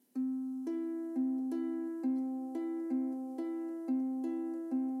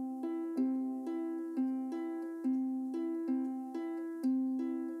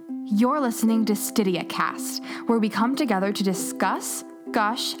You're listening to Stydia Cast, where we come together to discuss,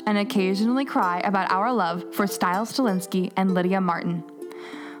 gush, and occasionally cry about our love for Stiles Stilinski and Lydia Martin.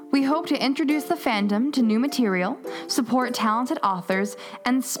 We hope to introduce the fandom to new material, support talented authors,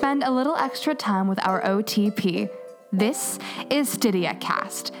 and spend a little extra time with our OTP. This is Stydia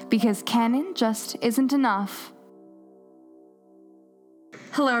Cast, because canon just isn't enough.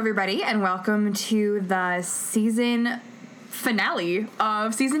 Hello, everybody, and welcome to the season finale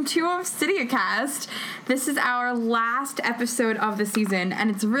of season 2 of Stydia Cast. This is our last episode of the season, and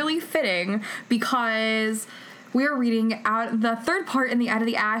it's really fitting because we are reading out the third part in the Out of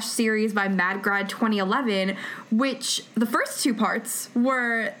the Ash series by Madgrad 2011, which the first two parts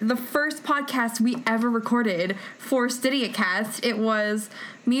were the first podcast we ever recorded for Stydia Cast. It was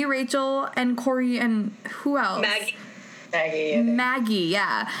me, Rachel, and Corey, and who else? Maggie,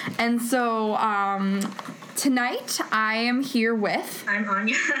 yeah. And so, tonight I am here with... I'm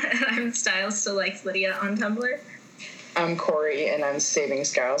Anya, and I'm Stiles Still Likes Lydia on Tumblr. I'm Corey, and I'm Saving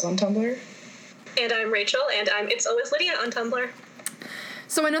Skiles on Tumblr. And I'm Rachel, and I'm It's Always Lydia on Tumblr.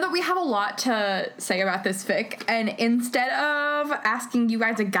 So I know that we have a lot to say about this fic, and instead of asking you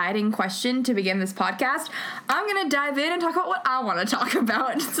guys a guiding question to begin this podcast, I'm going to dive in and talk about what I want to talk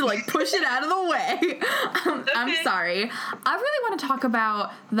about, just to, push it out of the way. Okay. I'm sorry. I really want to talk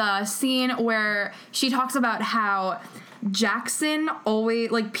about the scene where she talks about how Jackson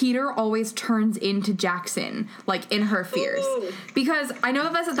always, Peter always turns into Jackson, in her fears. Ooh. Because I know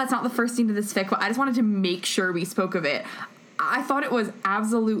that that's not the first scene of this fic, but I just wanted to make sure we spoke of it. I thought it was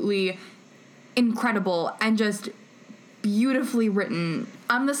absolutely incredible and just beautifully written.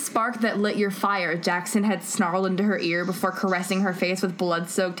 I'm the spark that lit your fire, Jackson had snarled into her ear before caressing her face with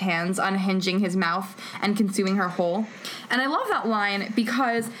blood-soaked hands, unhinging his mouth and consuming her whole. And I love that line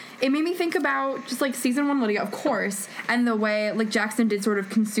because it made me think about just season 1 Lydia, of course, and the way Jackson did sort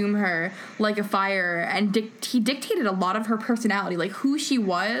of consume her like a fire, and he dictated a lot of her personality, who she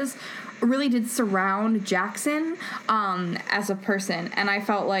was really did surround Jackson as a person. And I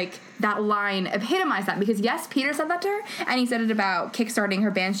felt like that line epitomized that, because yes, Peter said that to her, and he said it about kickstarting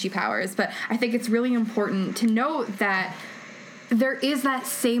her Banshee powers, but I think it's really important to note that there is that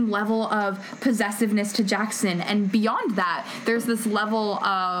same level of possessiveness to Jackson, and beyond that, there's this level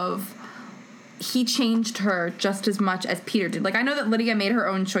of he changed her just as much as Peter did. I know that Lydia made her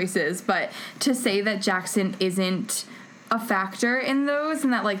own choices, but to say that Jackson isn't a factor in those,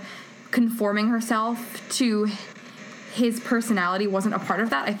 and that conforming herself to his personality wasn't a part of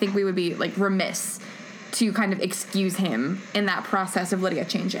that, I think we would be remiss to kind of excuse him in that process of Lydia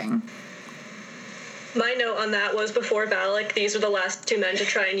changing. My note on that was, before Valak, these are the last two men to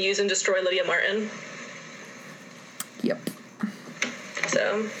try and use and destroy Lydia Martin. Yep.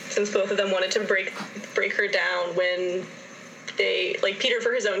 So, since both of them wanted to break her down when they, Peter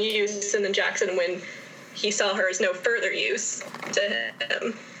for his own use, and then Jackson when he saw her as no further use to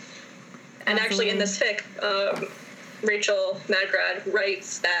him. And actually in this fic, Rachel Madgrad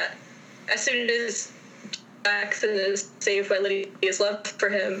writes that as soon as Jackson is saved by Lydia's love for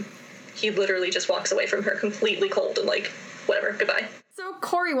him, he literally just walks away from her completely cold and whatever, goodbye. So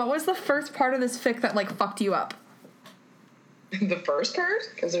Corey, what was the first part of this fic that fucked you up? The first part?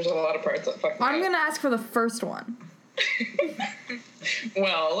 Because there's a lot of parts that fuck me up. I'm going to ask for the first one.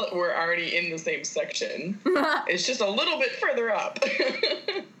 Well, we're already in the same section. It's just a little bit further up.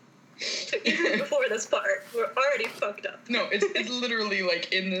 Even before this part, we're already fucked up. No, it's literally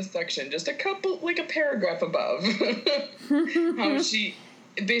in this section, just a couple, a paragraph above. How she,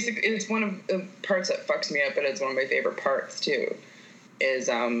 basically, it's one of the parts that fucks me up, but it's one of my favorite parts too. Is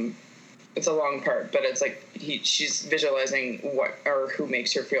it's a long part, but it's she's visualizing what or who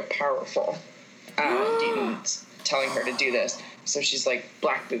makes her feel powerful. Deaton's telling her to do this, so she's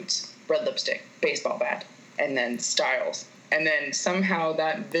black boots, red lipstick, baseball bat, and then Stiles. And then somehow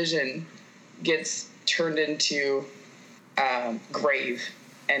that vision gets turned into Grave,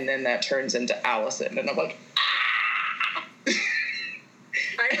 and then that turns into Allison. And I'm like, ah!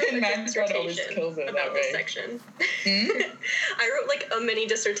 I wrote a dissertation about this section. I wrote a mini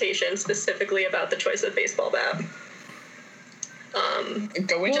dissertation specifically about the choice of baseball bat.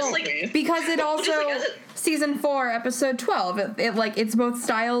 Go into please. Because it also, season 4, episode 12, it's both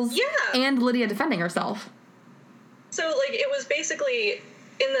Stiles and Lydia defending herself. So, it was basically,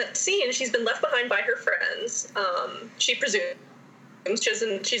 in that scene, she's been left behind by her friends. She presumes,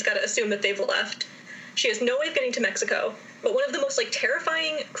 she's got to assume that they've left. She has no way of getting to Mexico, but one of the most,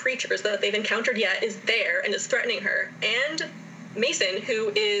 terrifying creatures that they've encountered yet is there and is threatening her. And Mason,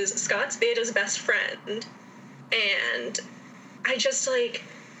 who is Scott's Beda's best friend. And I just,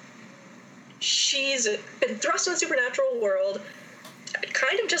 she's been thrust in the supernatural world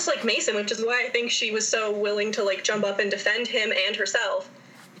kind of just like Mason, which is why I think she was so willing to like jump up and defend him and herself.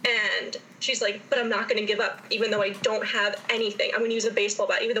 And she's like, but I'm not going to give up, even though I don't have anything. I'm going to use a baseball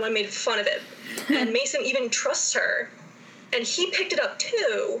bat, even though I made fun of it. And Mason even trusts her. And he picked it up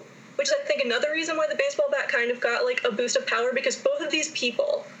too, which is, I think, another reason why the baseball bat kind of got like a boost of power, because both of these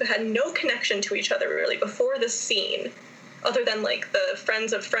people who had no connection to each other really before this scene, other than like the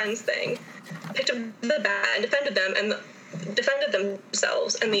friends of friends thing, picked up the bat and defended them and defended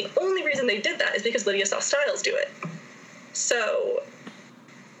themselves. And the only reason they did that is because Lydia saw Stiles do it. So...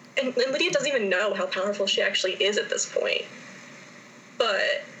 And Lydia doesn't even know how powerful she actually is at this point.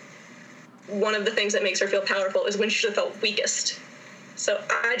 But one of the things that makes her feel powerful is when she should have felt weakest. So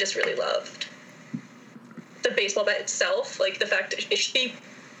I just really loved the baseball bat itself, like the fact that she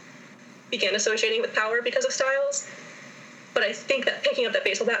began associating with power because of Stiles. But I think that picking up that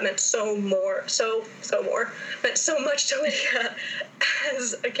baseball bat meant meant so much to Lydia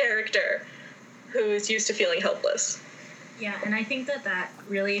as a character who's used to feeling helpless. Yeah, and I think that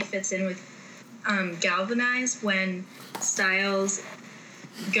really fits in with Galvanize when Stiles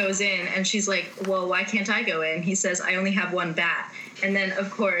goes in and she's like, well, why can't I go in? He says, I only have one bat. And then, of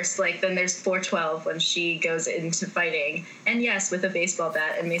course, like, then there's 412 when she goes into fighting. And yes, with a baseball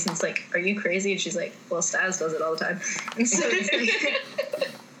bat. And Mason's like, are you crazy? And she's like, well, Stiles does it all the time. And so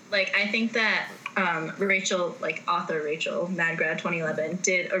it's like I think that Rachel, like author Rachel, Madgrad 2011,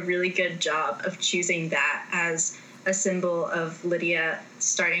 did a really good job of choosing that as a symbol of Lydia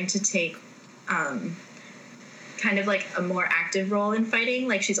starting to take kind of like a more active role in fighting.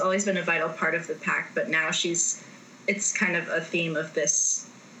 Like, she's always been a vital part of the pack, but now it's kind of a theme of this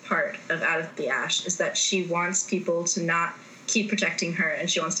part of Out of the Ash, is that she wants people to not keep protecting her, and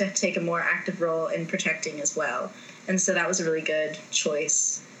she wants to take a more active role in protecting as well. And so that was a really good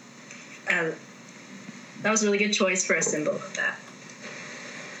choice. That was a really good choice for a symbol of that.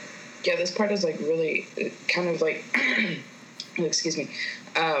 Yeah, this part is like really kind of like, excuse me,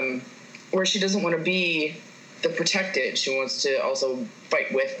 where she doesn't want to be the protected. She wants to also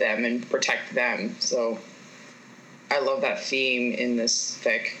fight with them and protect them. So I love that theme in this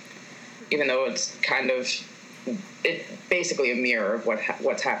fic, even though it's basically a mirror of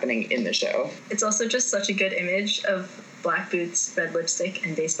what's happening in the show. It's also just such a good image of black boots, red lipstick,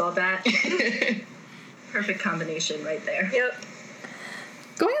 and baseball bat. Perfect combination right there. Yep.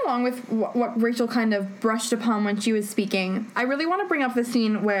 Going along with what Rachel kind of brushed upon when she was speaking, I really want to bring up the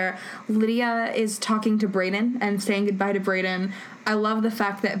scene where Lydia is talking to Brayden and saying goodbye to Brayden. I love the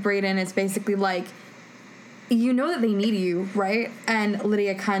fact that Brayden is basically like, you know that they need you, right? And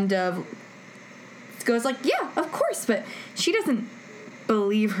Lydia kind of goes like, yeah, of course, but she doesn't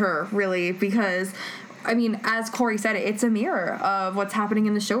believe her, really, because... I mean, as Corey said, it's a mirror of what's happening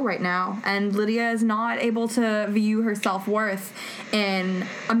in the show right now. And Lydia is not able to view her self-worth in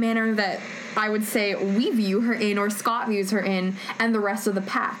a manner that I would say we view her in, or Scott views her in, and the rest of the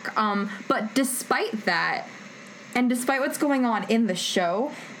pack. But despite that, and despite what's going on in the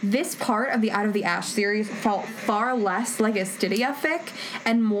show, this part of the Out of the Ash series felt far less like a Stydia fic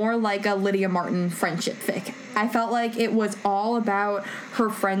and more like a Lydia Martin friendship fic. I felt like it was all about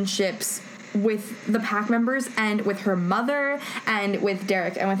her friendships with the pack members and with her mother and with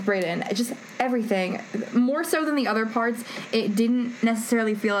Derek and with Brayden. Just everything. More so than the other parts, it didn't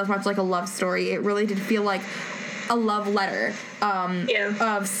necessarily feel as much like a love story. It really did feel like a love letter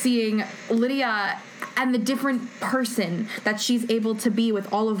of seeing Lydia and the different person that she's able to be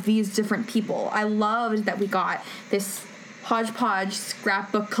with all of these different people. I loved that we got this hodgepodge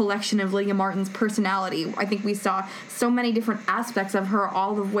scrapbook collection of Lydia Martin's personality. I think we saw so many different aspects of her,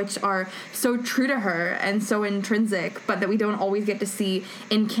 all of which are so true to her and so intrinsic, but that we don't always get to see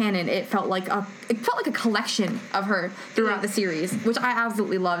in canon. It felt like a collection of her throughout the series, which I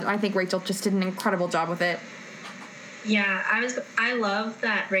absolutely loved. I think Rachel just did an incredible job with it. Yeah, I love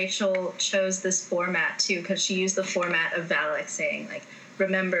that Rachel chose this format too, because she used the format of Valak saying like,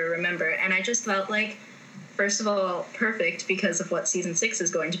 remember, and I just felt like, first of all, perfect because of what season 6 is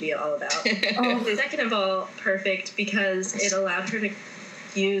going to be all about. Second of all, perfect because it allowed her to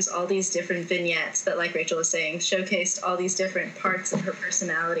use all these different vignettes that, like Rachel was saying, showcased all these different parts of her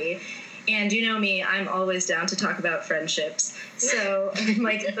personality. And you know me, I'm always down to talk about friendships. So,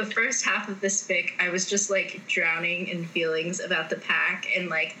 like, the first half of this fic, I was just, like, drowning in feelings about the pack. And,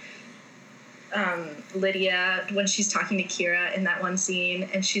 like, Lydia, when she's talking to Kira in that one scene,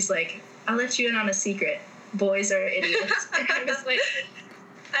 and she's like, I'll let you in on a secret. Boys are idiots. And I was like,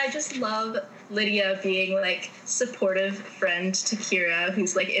 I just love Lydia being like supportive friend to Kira,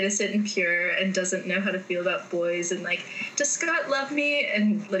 who's like innocent and pure and doesn't know how to feel about boys, and like, does Scott love me?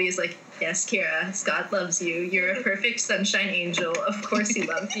 And Lydia's like, yes, Kira, Scott loves you. You're a perfect sunshine angel. Of course he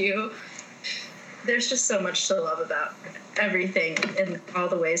loves you. There's just so much to love about everything in all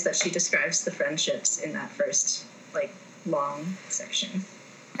the ways that she describes the friendships in that first like long section.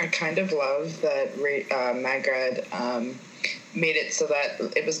 I kind of love that Magred made it so that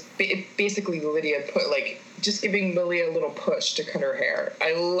it was basically Lydia put like just giving Lily a little push to cut her hair.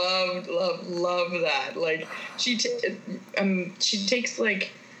 I love that. Like she takes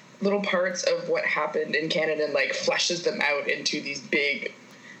like little parts of what happened in Canada and like fleshes them out into these big,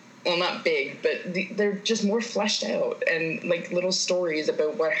 well, not big, but they're just more fleshed out and like little stories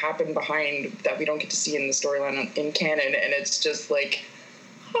about what happened behind that we don't get to see in the storyline in canon, and it's just like,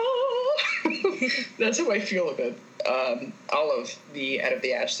 oh. That's how I feel about all of the Out of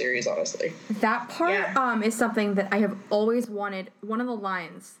the Ash series, honestly. That part is something that I have always wanted. One of the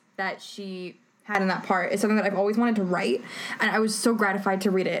lines that she had in that part is something that I've always wanted to write, and I was so gratified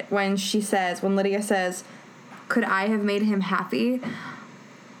to read it when Lydia says, "Could I have made him happy?"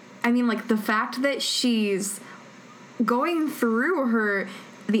 I mean, like, the fact that she's going through her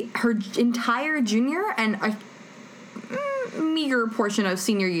entire junior and a meager portion of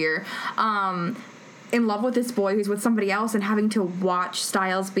senior year, in love with this boy who's with somebody else, and having to watch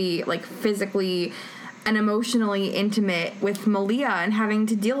Stiles be like physically and emotionally intimate with Malia, and having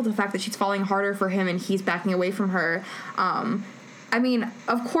to deal with the fact that she's falling harder for him and he's backing away from her. I mean,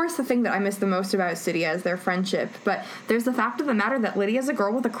 of course, the thing that I miss the most about Stydia is their friendship, but there's the fact of the matter that Lydia's a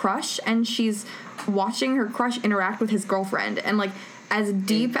girl with a crush, and she's watching her crush interact with his girlfriend, and like, as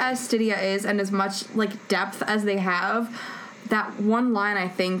deep as Stydia is and as much like depth as they have, that one line, I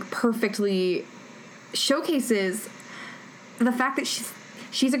think, perfectly showcases the fact that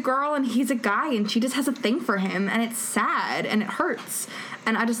she's a girl and he's a guy, and she just has a thing for him, and it's sad and it hurts,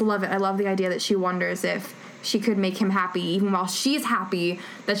 and I just love it. I love the idea that she wonders if she could make him happy, even while she's happy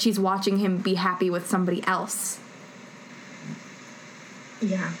that she's watching him be happy with somebody else.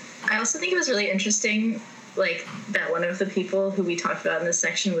 Yeah. I also think it was really interesting, like, that one of the people who we talked about in this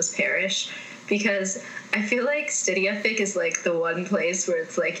section was Parrish, because I feel like Stydia fic is, like, the one place where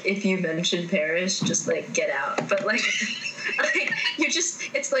it's, like, if you mention Parrish, just, like, get out. But, like,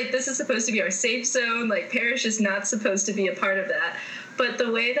 it's, like, this is supposed to be our safe zone. Like, Parrish is not supposed to be a part of that. But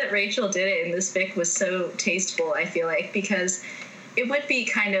the way that Rachel did it in this fic was so tasteful, I feel like, because it would be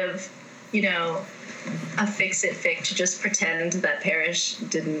kind of, you know, a fix-it fic to just pretend that Parrish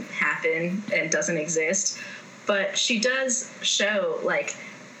didn't happen and doesn't exist. But she does show, like,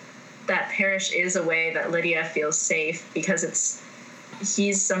 that Parrish is a way that Lydia feels safe, because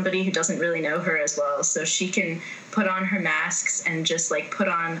he's somebody who doesn't really know her as well, so she can put on her masks and just, like, put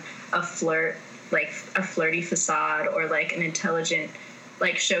on a flirty facade, or, like, an intelligent,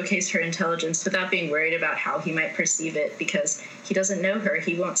 like, showcase her intelligence without being worried about how he might perceive it, because he doesn't know her,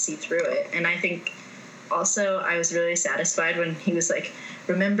 he won't see through it. And I think also I was really satisfied when he was like,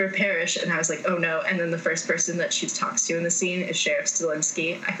 remember Parrish, and I was like, oh no, and then the first person that she talks to in the scene is Sheriff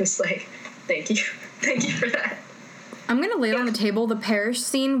Stilinski. I was like, thank you for that. I'm gonna lay it on the table. The Parrish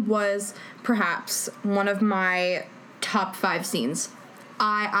scene was perhaps one of my top 5 scenes.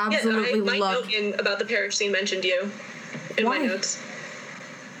 I absolutely my love. note about the Parrish scene mentioned you in my notes.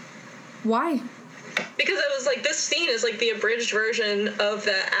 Why? Because I was like, this scene is like the abridged version of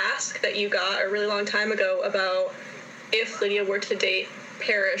the ask that you got a really long time ago about if Lydia were to date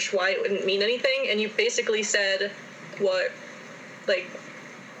Parrish, why it wouldn't mean anything, and you basically said what, like,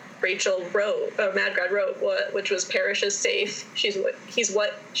 Rachel wrote, Magred wrote, which was Parrish is safe, he's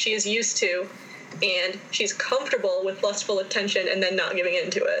what she is used to, and she's comfortable with lustful attention and then not giving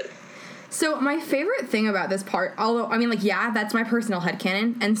in to it. So my favorite thing about this part, although, I mean, like, yeah, that's my personal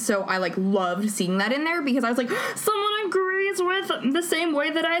headcanon, and so I, like, loved seeing that in there, because I was like, someone agrees with the same way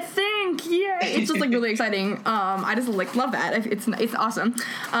that I think, yay! It's just, like, really exciting. I just, like, love that. It's awesome.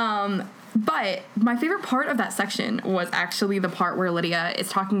 But my favorite part of that section was actually the part where Lydia is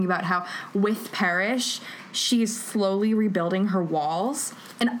talking about how, with Parrish, she's slowly rebuilding her walls,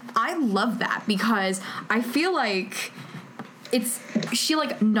 and I love that, because I feel like she,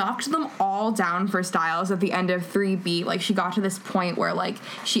 like, knocked them all down for Stiles at the end of 3B. Like, she got to this point where, like,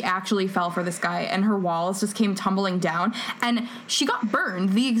 she actually fell for this guy, and her walls just came tumbling down, and she got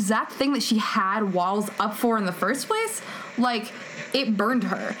burned. The exact thing that she had walls up for in the first place, like, it burned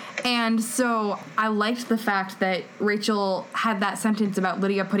her. And so I liked the fact that Rachel had that sentence about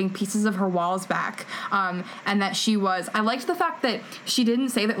Lydia putting pieces of her walls back, and that I liked the fact that she didn't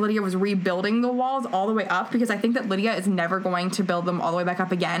say that Lydia was rebuilding the walls all the way up, because I think that Lydia is never going to build them all the way back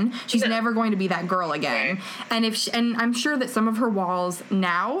up again. She's never going to be that girl again. And and I'm sure that some of her walls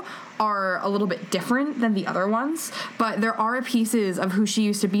now are a little bit different than the other ones, but there are pieces of who she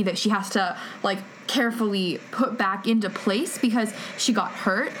used to be that she has to, like, carefully put back into place because she got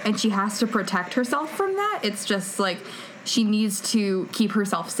hurt and she has to protect herself from that. It's just like she needs to keep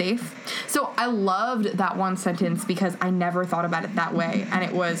herself safe. So I loved that one sentence because I never thought about it that way, and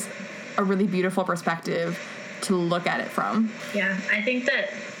it was a really beautiful perspective to look at it from. Yeah, I think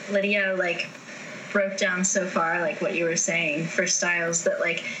that Lydia, like, broke down so far, like what you were saying, for Stiles, that,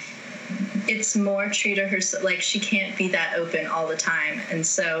 like, it's more true to her, like, she can't be that open all the time, and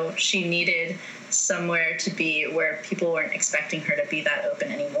so she needed somewhere to be where people weren't expecting her to be that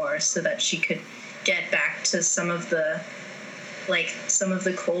open anymore, so that she could get back to some of the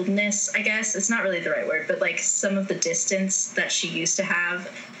coldness, I guess. It's not really the right word, but, like, some of the distance that she used to have.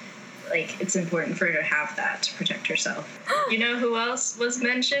 Like, it's important for her to have that to protect herself. You know who else was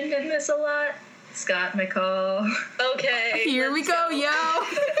mentioned in this a lot? Scott McCall. Okay. Here we go, yo! All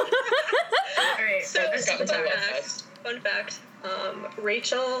right, So, fun fact.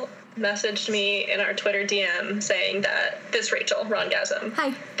 Rachel messaged me in our Twitter DM saying that this Rachel, Rongasm,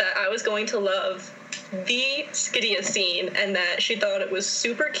 Hi. that I was going to love the Skidia scene, and that she thought it was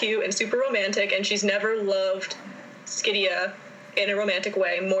super cute and super romantic, and she's never loved Skidia in a romantic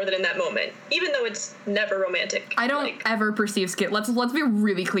way more than in that moment, even though it's never romantic. I don't ever perceive Let's be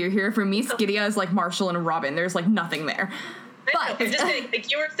really clear here. For me, Skidia is like Marshall and Robin. There's, like, nothing there. I know, I'm just saying,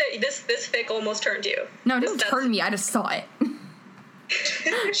 like, you were this fic almost turned you. No, it didn't turn me. I just saw it.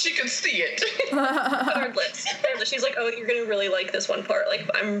 She could see it. Regardless, she's like, oh, you're gonna really like this one part. Like,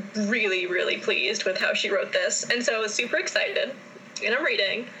 I'm really, really pleased with how she wrote this, and so I was super excited. And I'm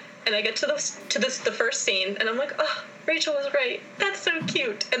reading, and I get to the first scene, and I'm like, oh, Rachel was right. That's so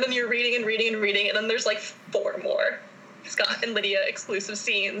cute. And then you're reading and reading and reading, and then there's like 4 more Scott and Lydia exclusive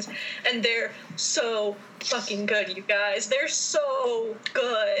scenes, and they're so fucking good, you guys. They're so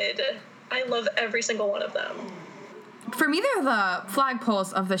good. I love every single one of them. For me, they're the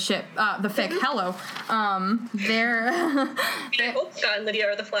flagpoles of the ship, the fic. Hello. I hope Scott and Lydia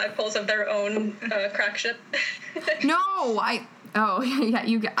are the flagpoles of their own crack ship. I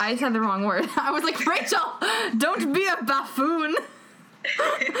said the wrong word. I was like, Rachel, don't be a buffoon.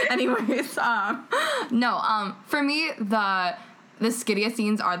 Anyways, for me, the Skidia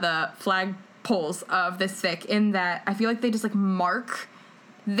scenes are the flagpoles of this fic, in that I feel like they just, like, mark.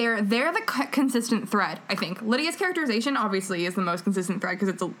 They're the consistent thread, I think. Lydia's characterization, obviously, is the most consistent thread because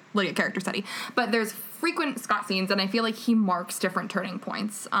it's a Lydia character study. But there's frequent Scott scenes, and I feel like he marks different turning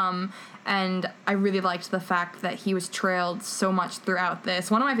points. And I really liked the fact that he was trailed so much throughout this.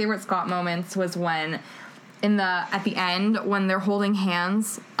 One of my favorite Scott moments was when, at the end, when they're holding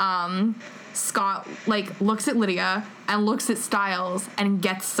hands, Scott, like, looks at Lydia and looks at Stiles and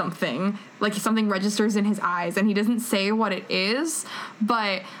gets something. Like, something registers in his eyes, and he doesn't say what it is,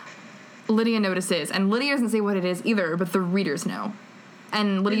 but Lydia notices. And Lydia doesn't say what it is either, but the readers know.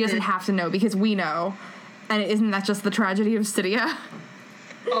 And Lydia doesn't have to know, because we know. And isn't that just the tragedy of Stydia?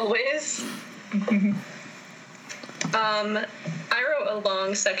 Always. I wrote a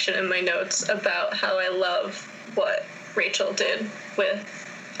long section in my notes about how I love what Rachel did with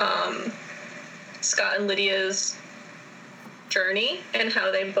Scott and Lydia's journey, and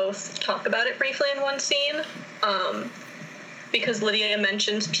how they both talk about it briefly in one scene, because Lydia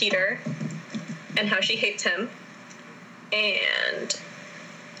mentions Peter and how she hates him, and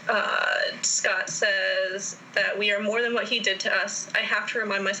Scott says that we are more than what he did to us. I have to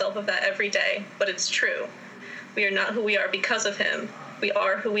remind myself of that every day, but it's true. We are not who we are because of him. We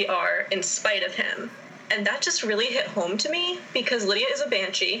are who we are in spite of him. And that just really hit home to me, because Lydia is a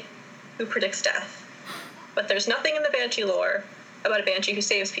banshee who predicts death. But there's nothing in the banshee lore about a banshee who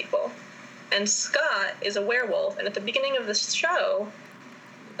saves people. And Scott is a werewolf, and at the beginning of the show,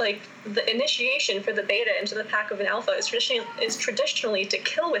 like, the initiation for the beta into the pack of an alpha is traditionally to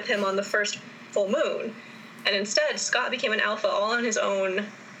kill with him on the first full moon. And instead, Scott became an alpha all on his own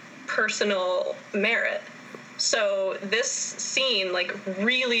personal merit. So this scene, like,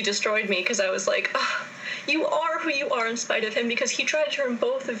 really destroyed me, because I was like, oh, you are who you are in spite of him, because he tried to turn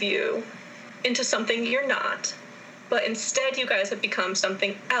both of you into something you're not. But instead, you guys have become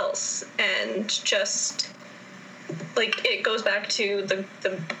something else. And just, like, it goes back to the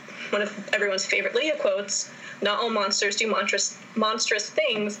one of everyone's favorite Lydia quotes, not all monsters do monstrous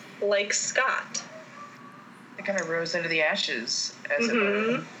things like Scott. They kind of rose out of the ashes, as it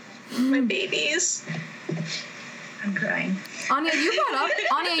were. My babies. I'm crying. Anya,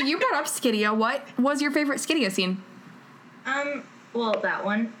 you brought up Skidia. What was your favorite Skidia scene? Well, that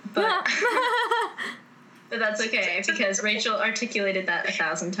one, but but that's okay because Rachel articulated that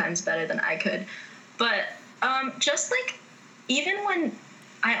 1,000 times better than I could. But just like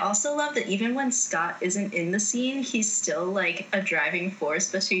I also love that even when Scott isn't in the scene, he's still like a driving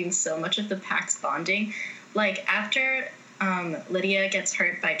force between so much of the pack's bonding. Like after Lydia gets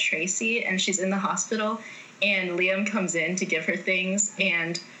hurt by Tracy and she's in the hospital and Liam comes in to give her things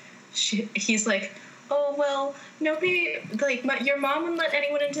and he's like, oh, well, nobody, like, your mom wouldn't let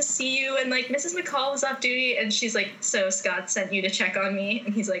anyone in to see you, and, like, Mrs. McCall was off duty, and she's like, so Scott sent you to check on me?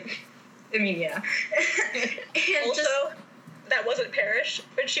 And he's like, I mean, yeah. And also, that wasn't Parrish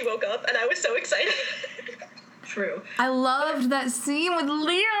when she woke up, and I was so excited. True. I loved that scene with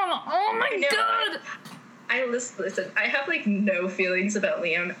Liam. Oh, my God. Listen, I have, like, no feelings about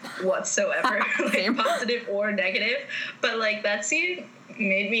Liam whatsoever, like, positive or negative, but, like, that scene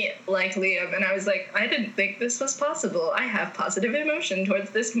made me like Liam, and I was like, I didn't think this was possible. I have positive emotion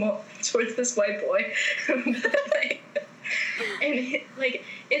towards this white boy. And, like,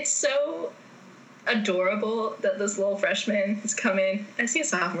 it's so adorable that this little freshman has come in. I see a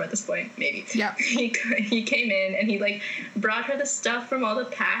sophomore at this point, maybe. Yeah. He came in and he like brought her the stuff from all the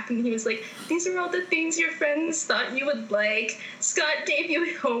pack, and he was like, these are all the things your friends thought you would like. Scott gave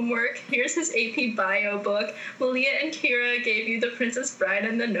you homework. Here's his AP bio book. Malia and Kira gave you The Princess Bride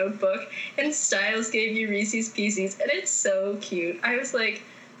and the Notebook, and Styles gave you Reese's Pieces, and it's so cute. I was like,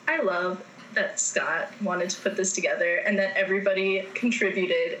 I love that Scott wanted to put this together and that everybody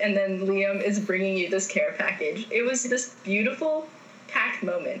contributed, and then Liam is bringing you this care package. It was this beautiful pack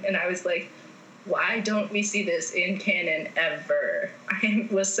moment, and I was like, why don't we see this in canon ever? I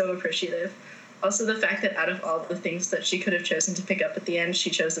was so appreciative. Also, the fact that out of all the things that she could have chosen to pick up at the end, she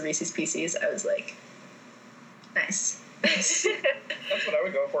chose the Reese's Pieces. I was like, nice. That's what I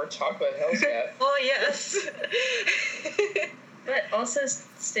would go for, chocolate, hell's yeah. Oh, yes. But also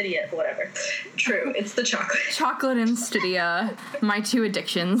Stydia, whatever. True, it's the chocolate. Chocolate and Stydia, my two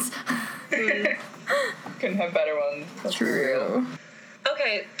addictions. Couldn't have better ones. That's True.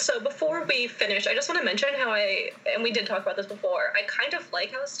 Okay, so before we finish, I just want to mention how and we did talk about this before, I kind of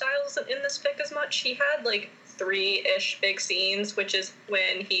like how Styles isn't in this fic as much. He had, like, 3-ish big scenes, which is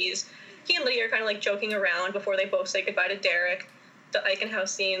when he and Lydia are kind of, like, joking around before they both say goodbye to Derek. The Eichenhaus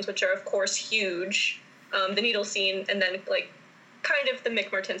scenes, which are, of course, huge. The Needle scene, and then, like, kind of the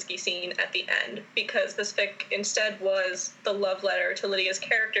Mick Martinsky scene at the end, because this fic instead was the love letter to Lydia's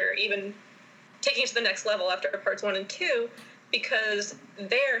character, even taking it to the next level after parts 1 and 2, because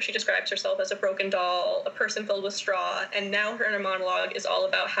there she describes herself as a broken doll, a person filled with straw, and now her inner monologue is all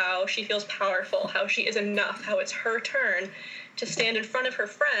about how she feels powerful, how she is enough, how it's her turn to stand in front of her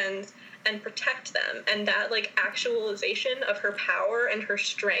friends and protect them, and that, like, actualization of her power and her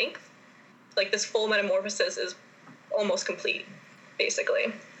strength, like, this full metamorphosis is almost complete,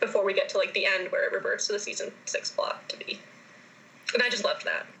 basically, before we get to, like, the end where it reverts to the season 6 plot to be. And I just loved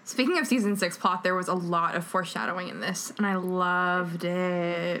that. Speaking of season 6 plot, there was a lot of foreshadowing in this, and I loved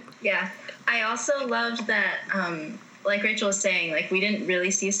it. Yeah. I also loved that, like Rachel was saying, like, we didn't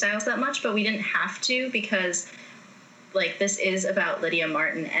really see Styles that much, but we didn't have to because, like, this is about Lydia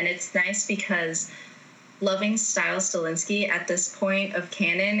Martin, and it's nice because loving Styles Stilinski at this point of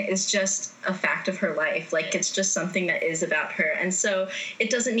canon is just a fact of her life. Like, it's just something that is about her. And so it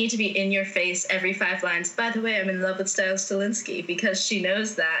doesn't need to be in your face every 5 lines, by the way, I'm in love with Styles Stilinski, because she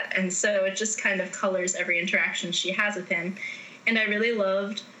knows that. And so it just kind of colors every interaction she has with him. And I really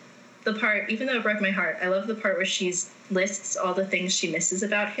loved the part, even though it broke my heart, I love the part where she lists all the things she misses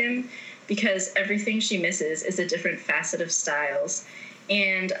about him, because everything she misses is a different facet of Styles.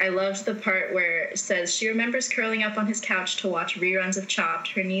 And I loved the part where it says she remembers curling up on his couch to watch reruns of Chopped,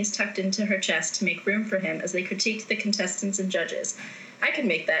 her knees tucked into her chest to make room for him as they critiqued the contestants and judges. I could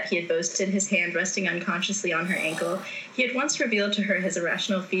make that, he had boasted, his hand resting unconsciously on her ankle. He had once revealed to her his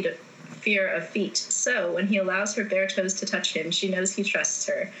irrational fear of feet. So, when he allows her bare toes to touch him, she knows he trusts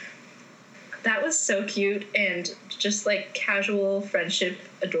her. That was so cute, and just, like, casual friendship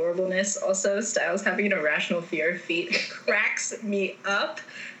adorableness. Also, Styles having an irrational fear of feet cracks me up,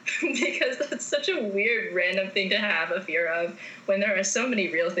 because that's such a weird, random thing to have a fear of when there are so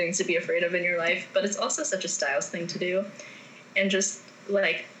many real things to be afraid of in your life, but it's also such a Styles thing to do. And just,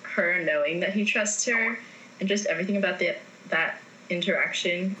 like, her knowing that he trusts her, and just everything about that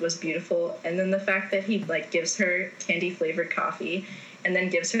interaction was beautiful. And then the fact that he, like, gives her candy-flavored coffee, and then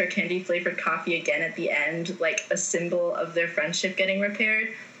gives her candy-flavored coffee again at the end, like a symbol of their friendship getting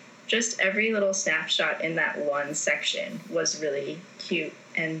repaired, just every little snapshot in that one section was really cute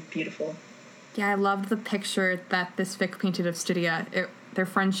and beautiful. Yeah, I loved the picture that this fic painted of Stydia. Their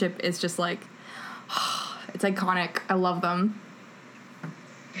friendship is just like, it's iconic. I love them.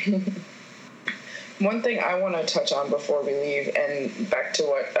 One thing I want to touch on before we leave, and back to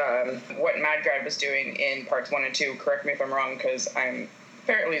what Madgrad was doing in parts 1 and 2, correct me if I'm wrong, because I'm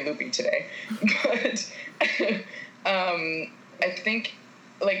fairly loopy today, but I think,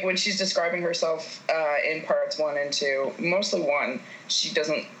 like, when she's describing herself in parts 1 and 2, mostly 1, she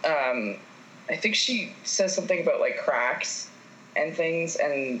doesn't, I think she says something about, like, cracks and things,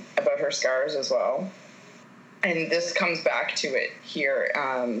 and about her scars as well. And this comes back to it here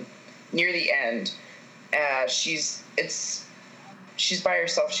near the end. She's by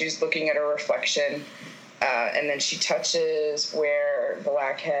herself. She's looking at her reflection, and then she touches where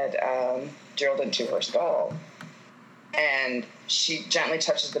Black had drilled into her skull, and she gently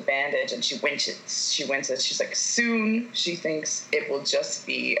touches the bandage, and she winces. She's like, soon she thinks it will just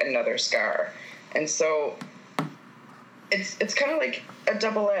be another scar, and so it's kind of like a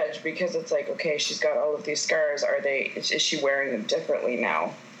double edge, because it's like, okay, she's got all of these scars. Is she wearing them differently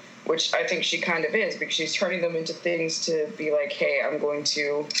now? Which I think she kind of is, because she's turning them into things to be like, hey,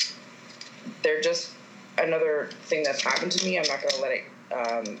 they're just another thing that's happened to me. I'm not going to let it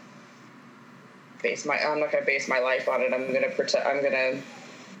I'm not going to base my life on it.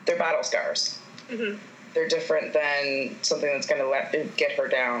 They're battle scars. Mm-hmm. They're different than something that's going to get her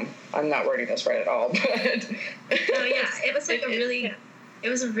down. I'm not wording this right at all, but. Oh yeah, it was like it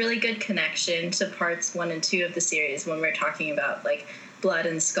was a really good connection to parts 1 and 2 of the series when we're talking about, like, blood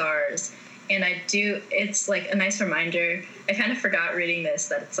and scars. And it's like a nice reminder. I kind of forgot reading this,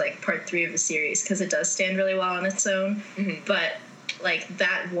 that it's like part 3 of the series, because it does stand really well on its own. Mm-hmm. But like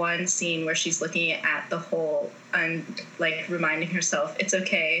that one scene where she's looking at the hole and like reminding herself, it's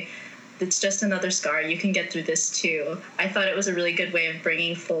okay, it's just another scar, you can get through this too. I thought it was a really good way of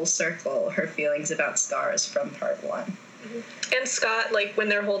bringing full circle her feelings about scars from part 1. Mm-hmm. And Scott, like, when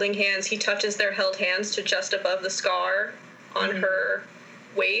they're holding hands, he touches their held hands to just above the scar on mm-hmm. her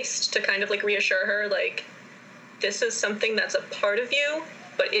waist to kind of, like, reassure her, like, this is something that's a part of you,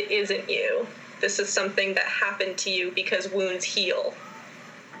 but it isn't you. This is something that happened to you because wounds heal.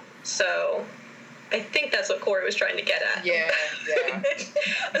 So I think that's what Corey was trying to get at. Yeah.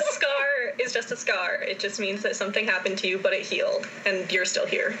 A scar is just a scar. It just means that something happened to you, but it healed, and you're still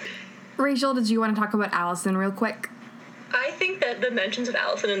here. Rachel, did you want to talk about Allison real quick? I think that the mentions of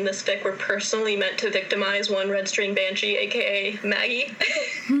Allison in this fic were personally meant to victimize one red string banshee, aka Maggie.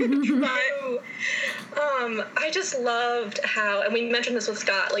 I just loved how, and we mentioned this with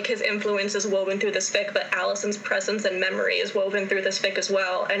Scott, like, his influence is woven through this fic, but Allison's presence and memory is woven through this fic as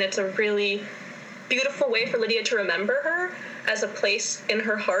well, and it's a really beautiful way for Lydia to remember her as a place in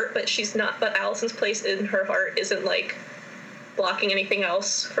her heart, but Allison's place in her heart isn't, like, blocking anything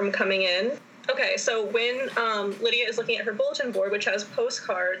else from coming in. Okay, so when Lydia is looking at her bulletin board, which has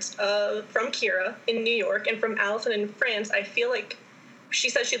postcards from Kira in New York and from Allison in France, I feel like she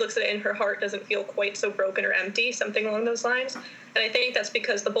says she looks at it and her heart doesn't feel quite so broken or empty, something along those lines. And I think that's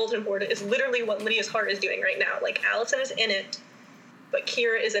because the bulletin board is literally what Lydia's heart is doing right now. Like, Allison is in it, but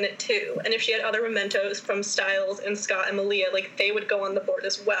Kira is in it too. And if she had other mementos from Styles and Scott and Malia, like, they would go on the board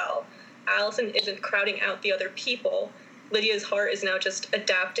as well. Allison isn't crowding out the other people. Lydia's heart is now just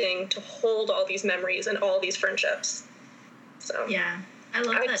adapting to hold all these memories and all these friendships. So yeah, I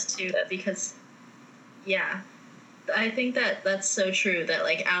love that too, because I think that that's so true, that,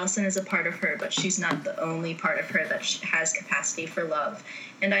 like, Allison is a part of her, but she's not the only part of her that has capacity for love.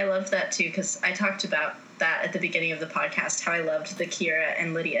 And I love that too, because I talked about that at the beginning of the podcast, how I loved the Kira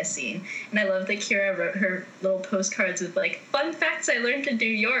and Lydia scene. And I love that Kira wrote her little postcards with, like, fun facts I learned in New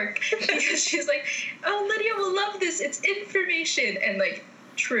York, because she's like, oh, Lydia will love this, it's information. And, like,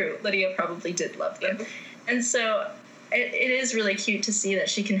 true, Lydia probably did love them. And so it is really cute to see that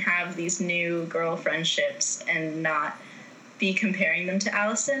she can have these new girl friendships and not be comparing them to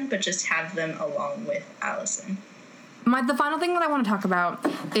Allison, but just have them along with Allison. The final thing that I want to talk about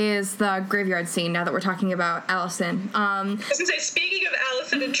is the graveyard scene, now that we're talking about Allison. I was going to say, speaking of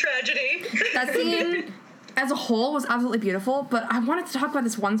Allison and tragedy. That scene as a whole was absolutely beautiful, but I wanted to talk about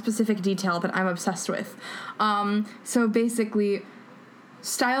this one specific detail that I'm obsessed with. So basically,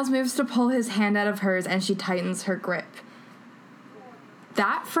 Styles moves to pull his hand out of hers and she tightens her grip.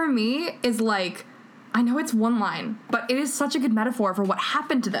 That, for me, is like, I know it's one line, but it is such a good metaphor for what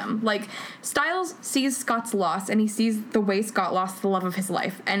happened to them. Like, Styles sees Scott's loss, and he sees the way Scott lost the love of his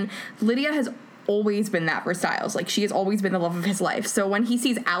life. And Lydia has always been that for Stiles. Like, she has always been the love of his life. So when he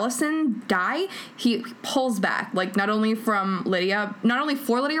sees Allison die, he pulls back, like, not only for Lydia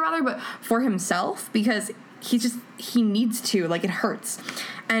rather, but for himself, because he needs to, like, it hurts.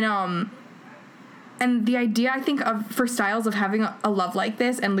 And the idea, I think, for Stiles of having a love like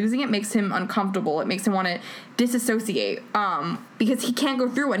this and losing it makes him uncomfortable. It makes him want to disassociate, because he can't go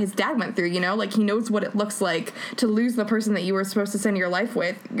through what his dad went through, you know? Like, he knows what it looks like to lose the person that you were supposed to spend your life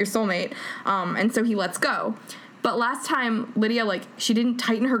with, your soulmate, and so he lets go. But last time, Lydia, like, she didn't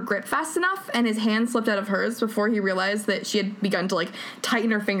tighten her grip fast enough, and his hand slipped out of hers before he realized that she had begun to, like,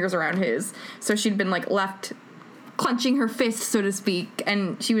 tighten her fingers around his. So she'd been, like, left clenching her fist, so to speak,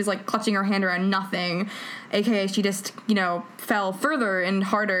 and she was, like, clutching her hand around nothing, aka she just, you know, fell further and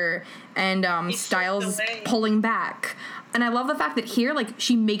harder, and Stiles pulling back. And I love the fact that here, like,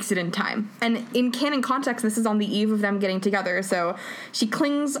 she makes it in time. And in canon context, this is on the eve of them getting together, so she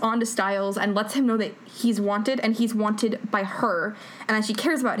clings onto Stiles and lets him know that he's wanted, and he's wanted by her, and that she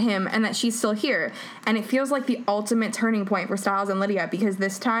cares about him, and that she's still here. And it feels like the ultimate turning point for Stiles and Lydia, because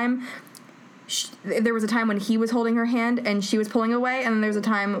this time there was a time when he was holding her hand and she was pulling away, and then there's a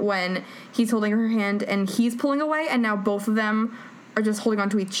time when he's holding her hand and he's pulling away, and now both of them are just holding on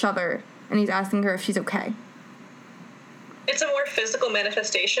to each other, and he's asking her if she's okay. It's a more physical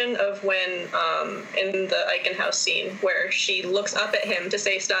manifestation of when, in the Eichen House scene, where she looks up at him to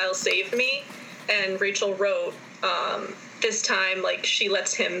say, Stiles saved me, and Rachel wrote, this time, like, she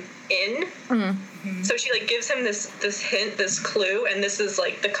lets him in. Mm-hmm. So she, like, gives him this hint, this clue, and this is,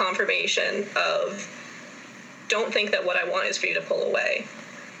 like, the confirmation of, don't think that what I want is for you to pull away.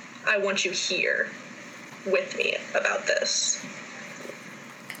 I want you here with me about this.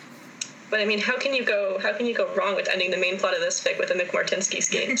 But I mean, how can you go wrong with ending the main plot of this fic with a Mick Martinsky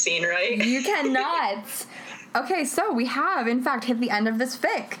scene, right? You cannot. Okay, so we have, in fact, hit the end of this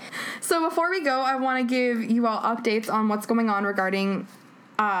fic. So before we go, I want to give you all updates on what's going on regarding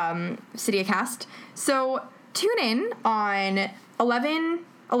SidiaCast. So tune in on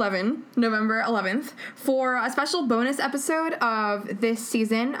November 11th, for a special bonus episode of this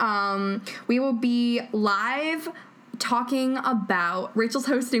season. We will be live talking about Rachel's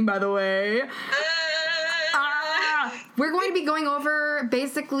hosting, by the way. We're going to be going over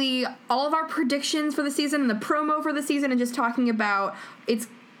basically all of our predictions for the season and the promo for the season, and just talking about it's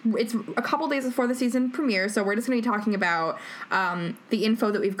a couple days before the season premiere, so we're just going to be talking about the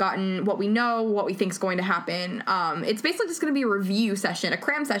info that we've gotten, what we know, what we think is going to happen. It's basically just going to be a review session, a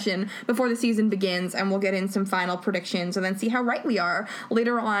cram session before the season begins, and we'll get in some final predictions and then see how right we are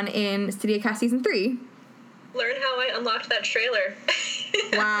later on in SidiaCast Season 3. Learn how I unlocked that trailer.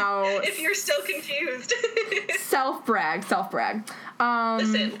 Wow. If you're still confused. Self-brag. Listen,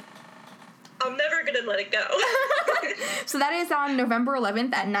 I'm never gonna let it go. So that is on November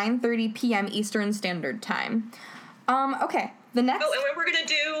 11th at 9:30 p.m. Eastern Standard Time. Okay. The next... Oh, and we're gonna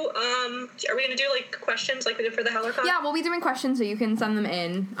do, are we gonna do, like, questions like we did for the HowlerCon? Yeah, we'll be doing questions, so you can send them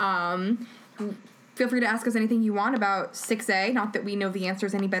in. Feel free to ask us anything you want about 6A. Not that we know the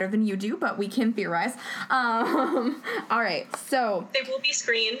answers any better than you do, but we can theorize. All right, so... They will be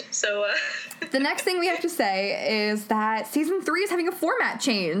screened, so... The next thing we have to say is that Season 3 is having a format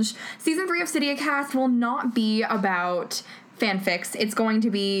change. Season 3 of SidiaCast will not be about fanfics. It's going to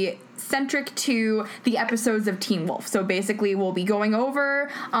be centric to the episodes of Teen Wolf. So basically, we'll be going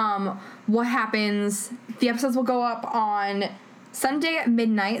over what happens. The episodes will go up on Sunday at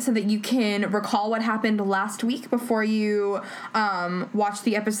midnight so that you can recall what happened last week before you watch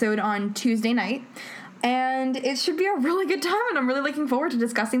the episode on Tuesday night. And it should be a really good time, and I'm really looking forward to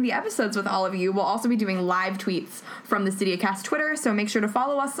discussing the episodes with all of you. We'll also be doing live tweets from the SidiaCast Twitter, so make sure to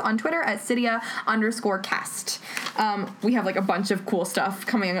follow us on Twitter at Cydia_cast. We have, like, a bunch of cool stuff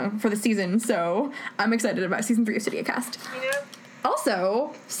coming for the season, so I'm excited about Season 3 of SidiaCast. Yeah.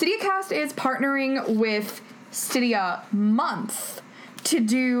 Also, SidiaCast is partnering with Cydia Month to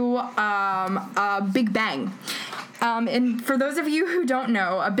do a Big Bang. And for those of you who don't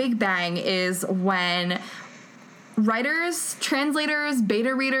know, a Big Bang is when writers, translators,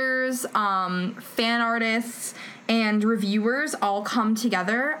 beta readers, fan artists, and reviewers all come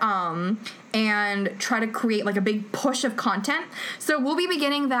together and try to create, like, a big push of content. So we'll be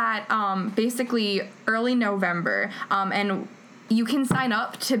beginning that basically early November, and you can sign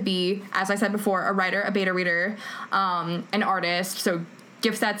up to be, as I said before, a writer, a beta reader, an artist, so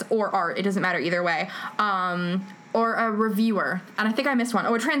gift sets or art, it doesn't matter either way, or a reviewer, and I think I missed one,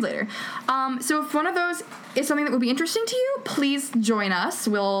 a translator. So if one of those is something that would be interesting to you, please join us.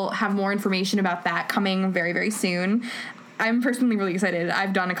 We'll have more information about that coming very, very soon. I'm personally really excited.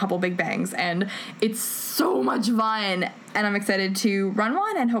 I've done a couple Big Bangs, and it's so much fun, and I'm excited to run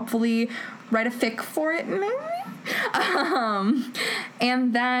one and hopefully write a fic for it, maybe?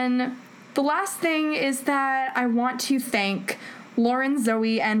 And then the last thing is that I want to thank Lauren,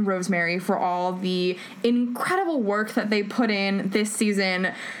 Zoe, and Rosemary for all the incredible work that they put in this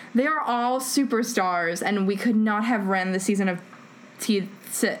season. They are all superstars, and we could not have run the season of City of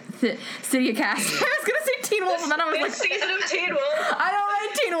Cast. I was gonna say Teen Wolf, and then I was like, season of Teen Wolf. I don't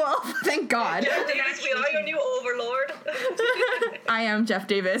write Teen Wolf. Thank God. Jeff Davis, we are your new overlord. I am Jeff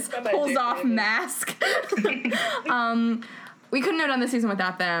Davis. Pulls off mask. We couldn't have done this season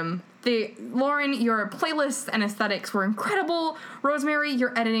without them. Lauren, your playlists and aesthetics were incredible. Rosemary,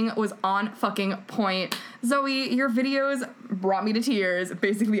 your editing was on fucking point. Zoe, your videos brought me to tears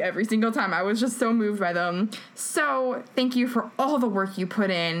basically every single time. I was just so moved by them. So thank you for all the work you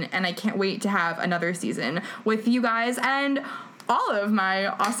put in, and I can't wait to have another season with you guys and all of my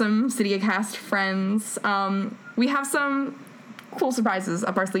awesome City of Cast friends. We have some cool surprises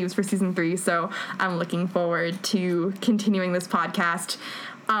up our sleeves for season 3, so I'm looking forward to continuing this podcast.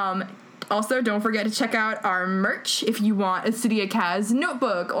 Also, don't forget to check out our merch if you want a City of Kaz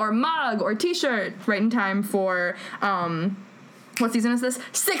notebook or mug or t-shirt right in time for, what season is this?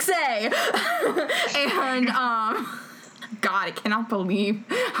 6A! And, God, I cannot believe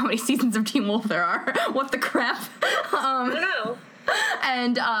how many seasons of Teen Wolf there are. What the crap? I don't know.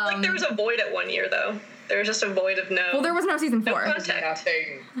 And, like, there was a void at 1 year, though. There was just a void of no... Well, there was no season 4. No contact.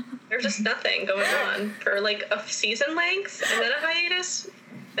 Nothing. There was just nothing going on for, like, a season length, and then a hiatus,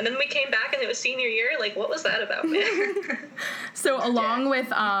 and then we came back and it was senior year. Like, what was that about, man? So along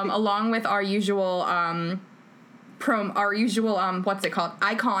with our usual what's it called?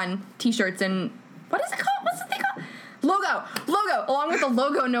 Icon t-shirts and what is it called? What's the thing called? Logo. Along with the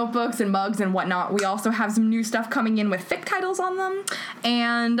logo notebooks and mugs and whatnot, we also have some new stuff coming in with fic titles on them,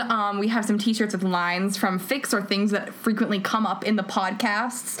 and we have some t-shirts with lines from fics or things that frequently come up in the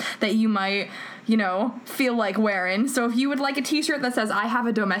podcasts that you might, feel like wearing. So if you would like a t-shirt that says "I have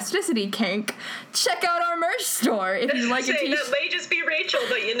a domesticity kink," check out our merch store. If you like a t-shirt that may just be Rachel,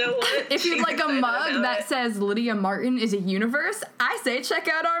 but you know what? If you'd like a mug that says "Lydia Martin is a universe," I say check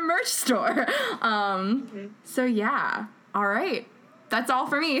out our merch store. So yeah. All right. That's all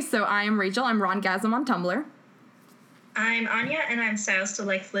for me. So I am Rachel. I'm Rongasm on Tumblr. I'm Anya, and I'm Styles to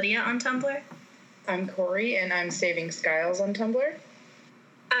Like Lydia on Tumblr. I'm Corey, and I'm Saving Skiles on Tumblr.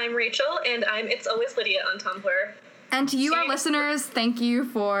 I'm Rachel, and I'm It's Always Lydia on Tumblr. And to you, our listeners, thank you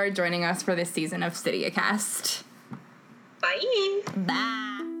for joining us for this season of City of Cast. Bye.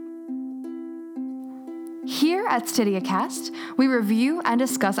 Bye. Here at Stydia Cast, we review and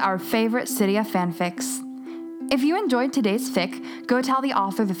discuss our favorite Stydia fanfics. If you enjoyed today's fic, go tell the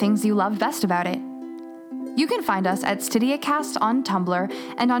author the things you loved best about it. You can find us at StydiaCast on Tumblr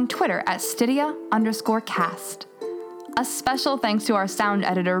and on Twitter at Stydia_cast. A special thanks to our sound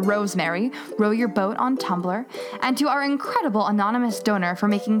editor, Rosemary, Row Your Boat on Tumblr, and to our incredible anonymous donor for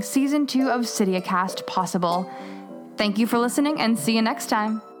making Season 2 of Stydia Cast possible. Thank you for listening, and see you next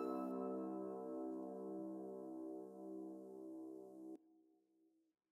time.